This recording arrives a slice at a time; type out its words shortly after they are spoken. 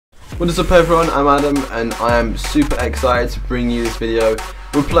What is up everyone, I'm Adam and I am super excited to bring you this video.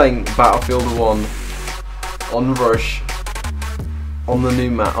 We're playing Battlefield 1 on Rush on the new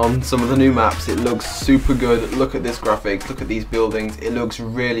map, on some of the new maps. It looks super good. Look at this graphics, look at these buildings, it looks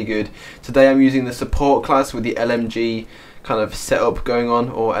really good. Today I'm using the support class with the LMG kind of setup going on,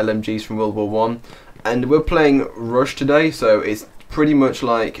 or LMGs from World War 1. And we're playing Rush today, so it's pretty much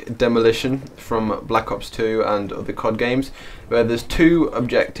like Demolition from Black Ops 2 and other COD games, where there's two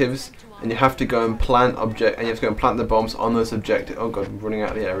objectives and you have to go and plant the bombs on those objectives. Oh god, I'm running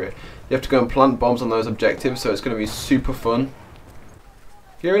out of the area. You have to go and plant bombs on those objectives, so it's going to be super fun.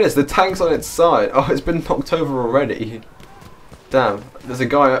 Here it is, the tank's on its side. Oh, it's been knocked over already. Damn, there's a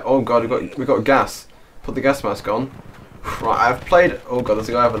guy. Oh god, we got gas. Put the gas mask on. Right, I've played. Oh god, there's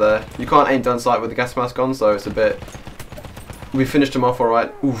a guy over there. You can't aim down sight with the gas mask on, so it's a bit. We finished him off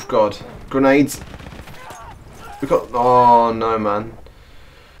alright. Oof, god. Grenades. We got. Oh no, man.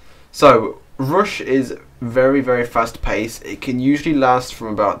 So, Rush is very, very fast paced. It can usually last from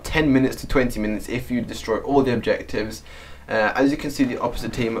about 10 minutes to 20 minutes if you destroy all the objectives. As you can see, the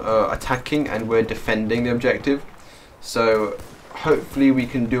opposite team are attacking and we're defending the objective. So, hopefully, we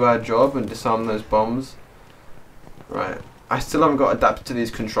can do our job and disarm those bombs. Right. I still haven't got adapted to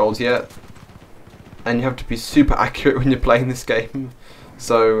these controls yet. And you have to be super accurate when you're playing this game,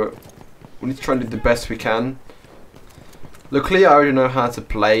 so we need to try and do the best we can. Luckily I already know how to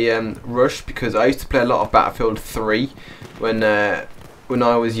play Rush, because I used to play a lot of Battlefield 3 when I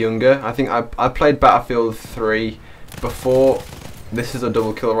was younger. I think I played Battlefield 3 before. This is a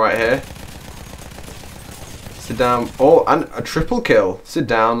double kill right here. Sit down. Oh, and a triple kill. Sit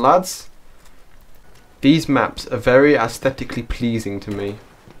down, lads. These maps are very aesthetically pleasing to me.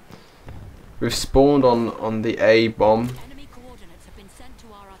 We've spawned on the A bomb.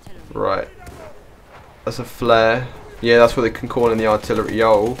 Right. That's a flare. Yeah, that's what they can call in the artillery.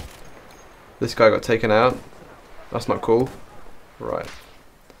 Yo. This guy got taken out. That's not cool. Right.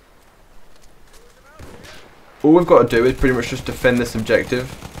 All we've got to do is pretty much just defend this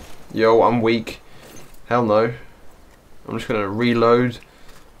objective. Yo, I'm weak. Hell no. I'm just going to reload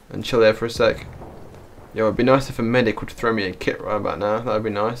and chill there for a sec. Yo, it'd be nice if a medic would throw me a kit right about now. That would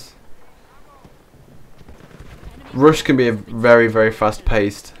be nice. Rush can be very, very fast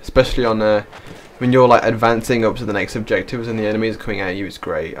paced, especially on when you're like advancing up to the next objectives and the enemies are coming at you. It's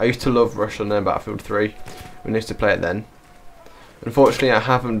great. I used to love Rush on Battlefield 3 when I used to play it then. Unfortunately, I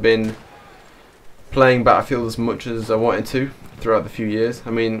haven't been playing Battlefield as much as I wanted to throughout the few years. I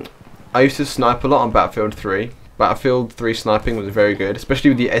mean, I used to snipe a lot on Battlefield 3. Battlefield 3 sniping was very good, especially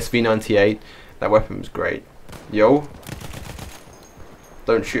with the SV98. That weapon was great. Yo,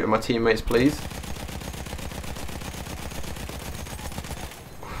 don't shoot at my teammates, please.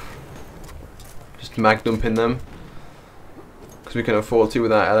 Mag dumping them because we can afford to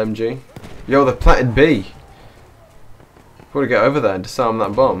with our LMG. Yo, they've planted B. Gotta get over there and disarm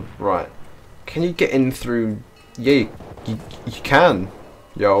that bomb. Right. Can you get in through? Yeah, you can.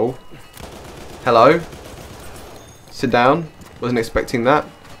 Yo. Hello. Sit down. Wasn't expecting that.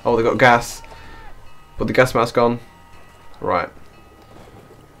 Oh, they got gas. Put the gas mask on. Right.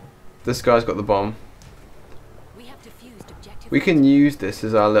 This guy's got the bomb. We can use this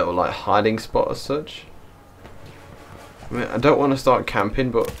as our little like hiding spot as such. I mean, I don't want to start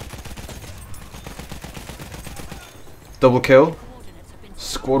camping, but double kill.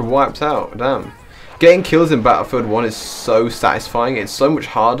 Squad wiped out. Damn. Getting kills in Battlefield 1 is so satisfying. It's so much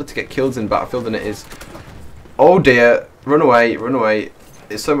harder to get kills in Battlefield than it is. Oh dear. Run away, run away.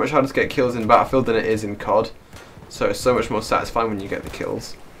 It's so much harder to get kills in Battlefield than it is in COD. So it's so much more satisfying when you get the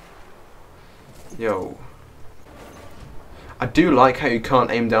kills. Yo. I do like how you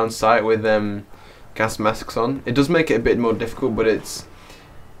can't aim down sight with gas masks on. It does make it a bit more difficult, but it's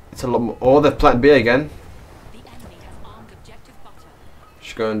a lot more. Oh, they've planted B again.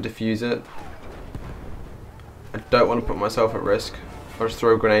 Should go and defuse it. I don't want to put myself at risk. I'll just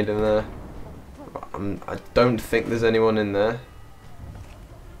throw a grenade in there. I don't think there's anyone in there.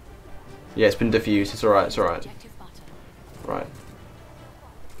 Yeah, it's been defused. It's alright, it's alright. Right.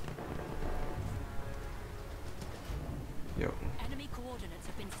 Yo.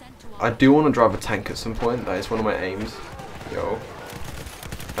 I do want to drive a tank at some point. That is one of my aims. Yo.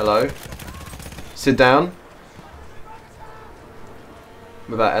 Hello. Sit down.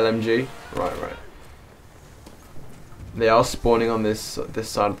 With that LMG. Right, right. They are spawning on this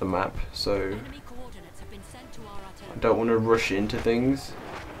side of the map, so I don't want to rush into things.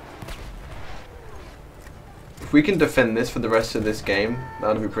 If we can defend this for the rest of this game,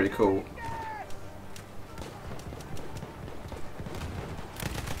 that would be pretty cool.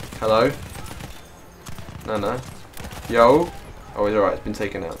 Hello? No, no. Yo. Oh, he's alright, it's been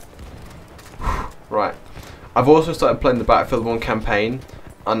taken out. Right. I've also started playing the Battlefield 1 campaign,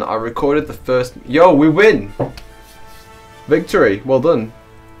 and I recorded the first... Yo, we win! Victory! Well done.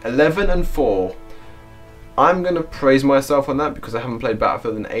 11-4. I'm going to praise myself on that because I haven't played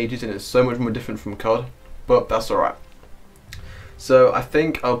Battlefield in ages and it's so much more different from COD, but that's alright. So I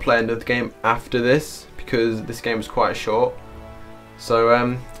think I'll play another game after this because this game is quite short.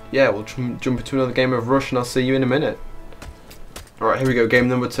 So yeah, we'll jump into another game of Rush and I'll see you in a minute. Alright, here we go, game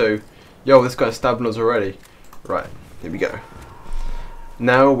number 2. Yo, this guy's stabbing us already. Right, here we go.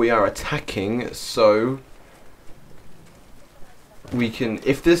 Now we are attacking, so we can,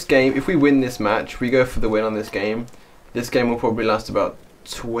 if we win this match, we go for the win on this game. This game will probably last about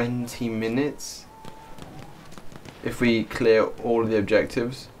 20 minutes if we clear all of the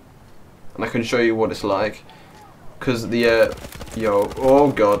objectives. And I can show you what it's like. Because the, yo,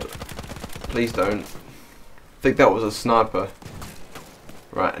 oh god, please don't. I think that was a sniper.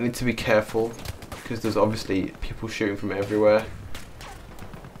 Right, I need to be careful because there's obviously people shooting from everywhere.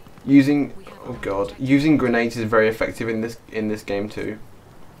 Using, oh god, using grenades is very effective in this game too.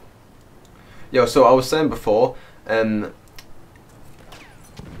 Yo, so I was saying before, the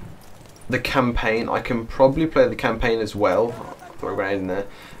campaign, I can probably play the campaign as well. I'll throw a grenade in there.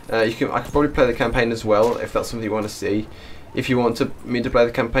 I can probably play the campaign as well if that's something you want to see. If you want me to play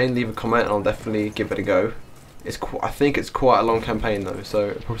the campaign, leave a comment and I'll definitely give it a go. I think it's quite a long campaign though, so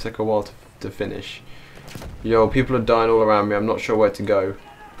it'll probably take a while to finish. Yo, people are dying all around me. I'm not sure where to go.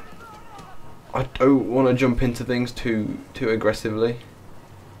 I don't want to jump into things too aggressively.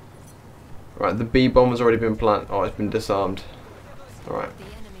 Right, the B bomb has already been planted. Oh, it's been disarmed. Alright.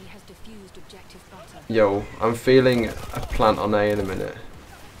 Yo, I'm feeling a plant on A in a minute.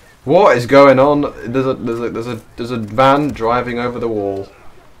 What is going on? There's a van driving over the wall.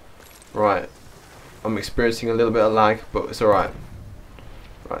 Right. I'm experiencing a little bit of lag, but it's alright.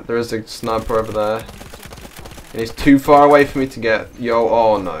 Right, there is a sniper over there. And he's too far away for me to get. Yo,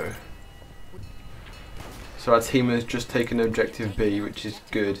 oh no. So our team has just taken objective B, which is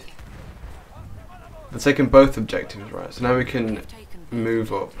good. They're taking both objectives, right? So now we can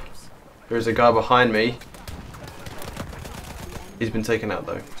move up. There's a guy behind me. He's been taken out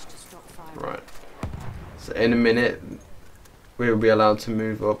though. Right. So in a minute, we will be allowed to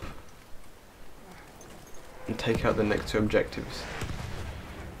move up and take out the next 2 objectives.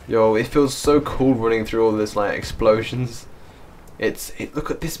 Yo, it feels so cool running through all this like explosions.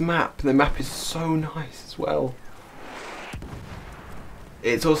 Look at this map. The map is so nice as well.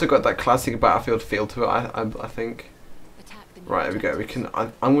 It's also got that classic Battlefield feel to it. I think. Right, there we go. We can.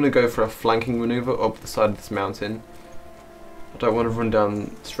 I'm gonna go for a flanking maneuver up the side of this mountain. I don't want to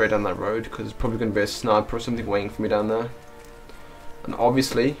run straight down that road because there's probably going to be a sniper or something waiting for me down there. And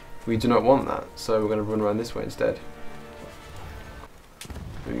obviously, we do not want that, so we're going to run around this way instead.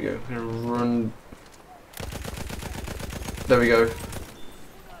 There we go. I'm going to run. There we go.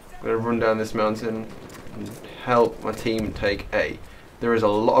 I'm going to run down this mountain and help my team take A. There is a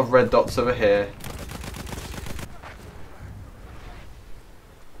lot of red dots over here.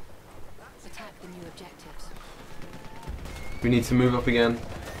 Attack the new objectives. We need to move up again.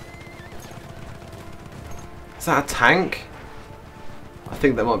 Is that a tank? I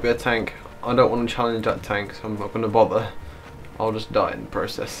think that might be a tank. I don't want to challenge that tank, so I'm not going to bother. I'll just die in the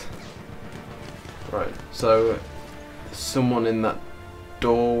process. Right, so someone in that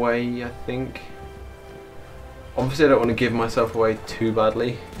doorway, I think. Obviously I don't want to give myself away too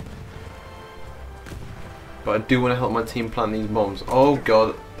badly, but I do want to help my team plant these bombs. Oh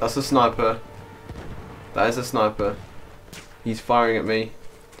god, that's a sniper. That is a sniper. He's firing at me.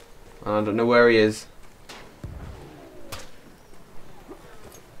 I don't know where he is.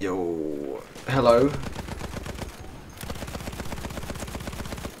 Yo, hello.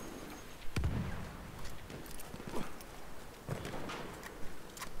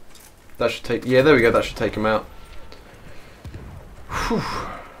 That should take, yeah, there we go, that should take him out. Whew.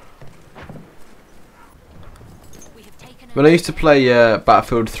 When I used to play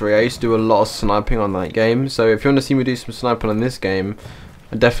Battlefield 3, I used to do a lot of sniping on that game, so if you want to see me do some sniping on this game,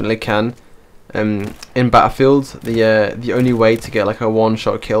 I definitely can. In Battlefield, the only way to get like a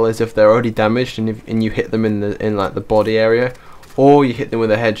one-shot kill is if they're already damaged and you hit them in like the body area, or you hit them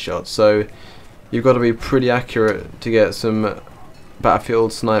with a headshot. So you've got to be pretty accurate to get some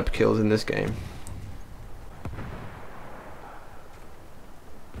Battlefield snipe kills in this game.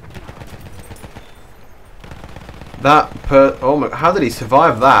 Oh my, how did he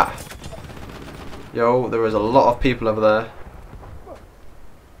survive that? Yo, there is a lot of people over there.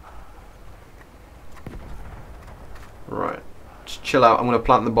 Right, just chill out. I'm gonna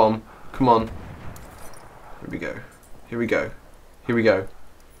plant the bomb. Come on. Here we go. Here we go. Here we go.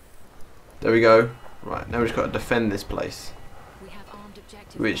 There we go. Right, now we've just got to defend this place, We have armed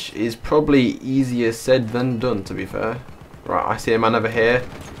objective. which is probably easier said than done, to be fair. Right, I see a man over here.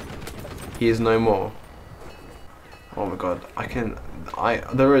 He is no more. Oh my god,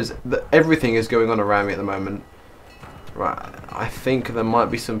 everything is going on around me at the moment. Right, I think there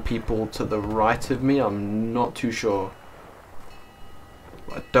might be some people to the right of me, I'm not too sure.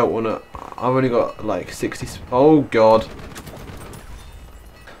 I don't want to, I've only got like 60, oh god.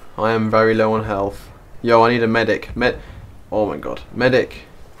 I am very low on health. Yo, I need a medic. Oh my god, medic.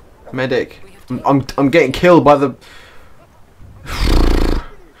 I'm getting killed by the...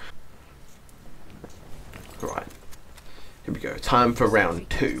 Right, here we go, time for round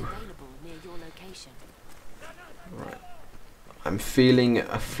 2. Available near your location. Right, I'm feeling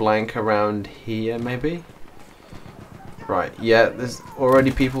a flank around here, maybe. Right, yeah, there's already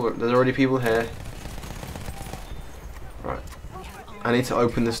people here. Right, I need to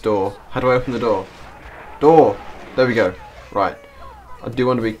open this door. How do I open the door? Door! There we go. Right, I do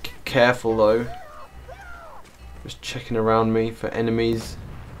want to be careful though. Just checking around me for enemies.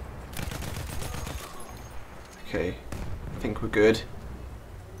 Okay, I think we're good.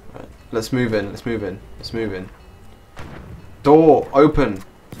 Right, let's move in. Door open.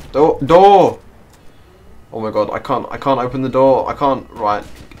 Door. Oh my god, I can't open the door. I can't. Right.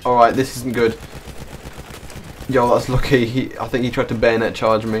 All right, this isn't good. Yo, that's lucky. I think he tried to bayonet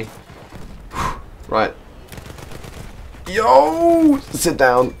charge me. Right. Yo, sit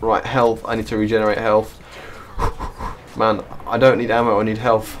down. Right, health. I need to regenerate health. Man, I don't need ammo. I need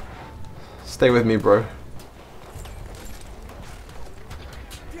health. Stay with me, bro.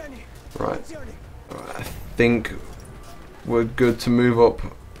 Right. I think we're good to move up.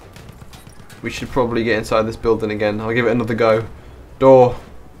 We should probably get inside this building again. I'll give it another go. Door.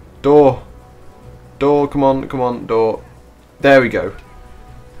 Come on, door. There we go.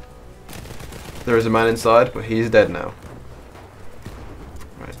 There is a man inside, but he's dead now.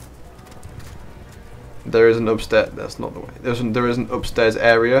 Right. There is an upstairs. That's not the way. There is an upstairs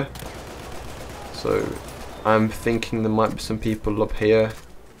area. So I'm thinking there might be some people up here.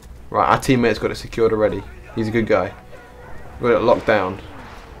 Right, our teammate's got it secured already. He's a good guy. We got it locked down.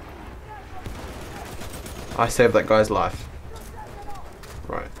 I saved that guy's life.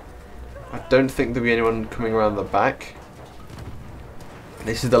 Right. I don't think there'll be anyone coming around the back.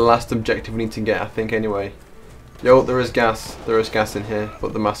 This is the last objective we need to get, I think, anyway. Yo, there is gas. There is gas in here.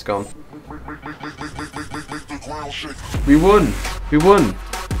 Put the mask on. We won! We won!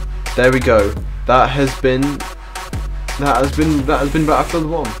 There we go. That has been Battlefield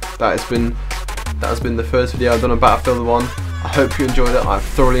 1. That has been the first video I've done on Battlefield 1. I hope you enjoyed it. I've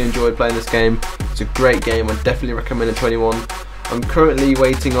thoroughly enjoyed playing this game. It's a great game. I definitely recommend it to anyone. I'm currently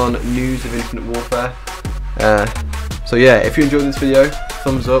waiting on news of Infinite Warfare. So yeah, if you enjoyed this video,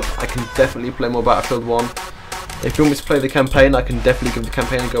 thumbs up. I can definitely play more Battlefield 1. If you want me to play the campaign, I can definitely give the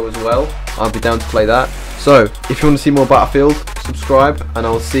campaign a go as well. I'll be down to play that. So if you want to see more Battlefield, subscribe, and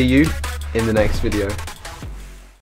I'll see you in the next video.